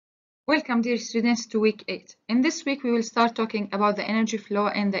Welcome, dear students, to week 8. In this week, we will start talking about the energy flow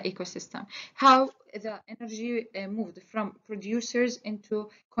in the ecosystem, how the energy moved from producers into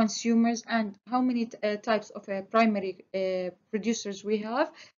consumers, and how many types of primary producers we have,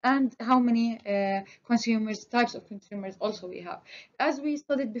 and how many types of consumers also we have. As we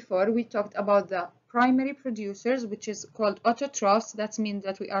studied before, we talked about the primary producers, which is called autotrophs. That means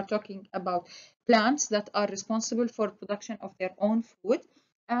that we are talking about plants that are responsible for production of their own food,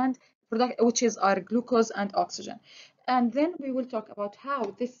 and which is our glucose and oxygen. And then we will talk about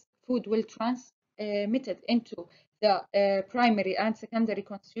how this food will transmitted into the primary and secondary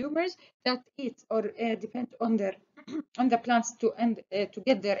consumers that eat or depend on their on the plants to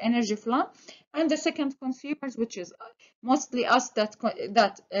get their energy flow, and the second consumers, which is mostly us that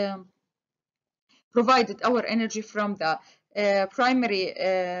provided our energy from the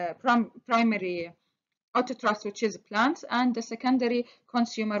primary autotrophs, which is plants, and the secondary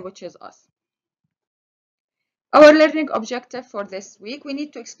consumer, which is us. Our learning objective for this week, we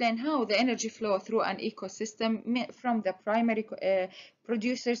need to explain how the energy flow through an ecosystem from the primary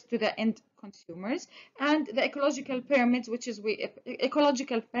producers to the end consumers, and the ecological pyramids, which is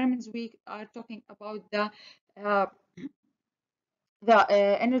ecological pyramids, we are talking about uh,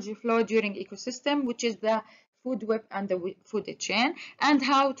 the energy flow during ecosystem, which is the food web and the food chain, and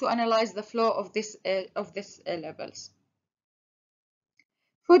how to analyze the flow of this levels.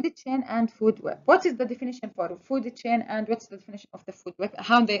 Food chain and food web. What is the definition for food chain and what's the definition of the food web?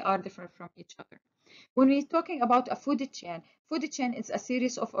 How they are different from each other. When we're talking about a food chain is a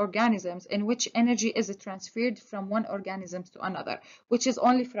series of organisms in which energy is transferred from one organism to another, which is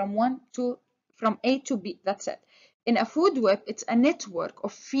only from A to B. That's it. In a food web, it's a network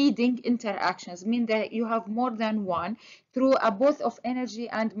of feeding interactions, mean that you have more than one through a both of energy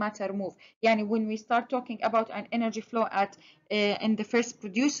and matter move. Yani when we start talking about an energy flow at in the first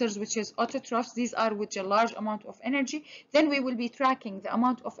producers, which is autotrophs, these are with a large amount of energy, then we will be tracking the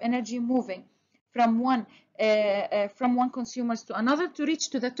amount of energy moving from one consumers to another to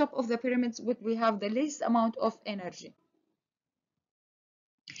reach to the top of the pyramids, where we have the least amount of energy.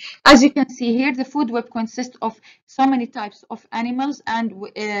 As you can see here, the food web consists of so many types of animals, and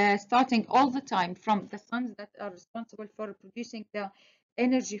starting all the time from the suns that are responsible for producing the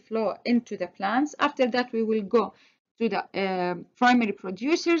energy flow into the plants. After that, we will go to the primary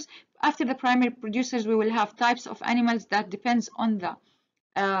producers. After the primary producers, we will have types of animals that depends on the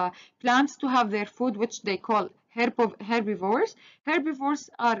plants to have their food, which they call herbivores. Herbivores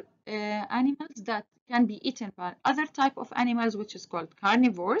are animals that can be eaten by other type of animals, which is called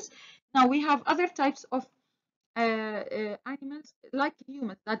carnivores. Now we have other types of animals like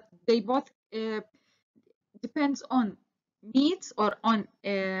humans that they both depends on meats or on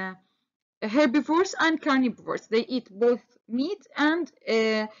herbivores and carnivores. They eat both meat and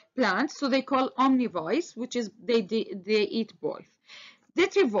plants, so they call omnivores, which is they eat both.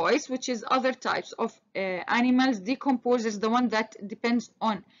 Detrivoids, which is other types of animals, decomposes the one that depends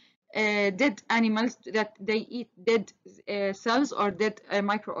on dead animals, that they eat dead cells or dead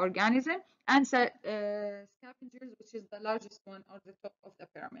microorganisms, and scavengers, which is the largest one on the top of the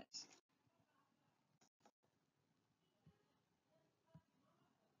pyramids.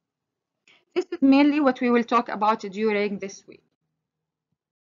 This is mainly what we will talk about during this week.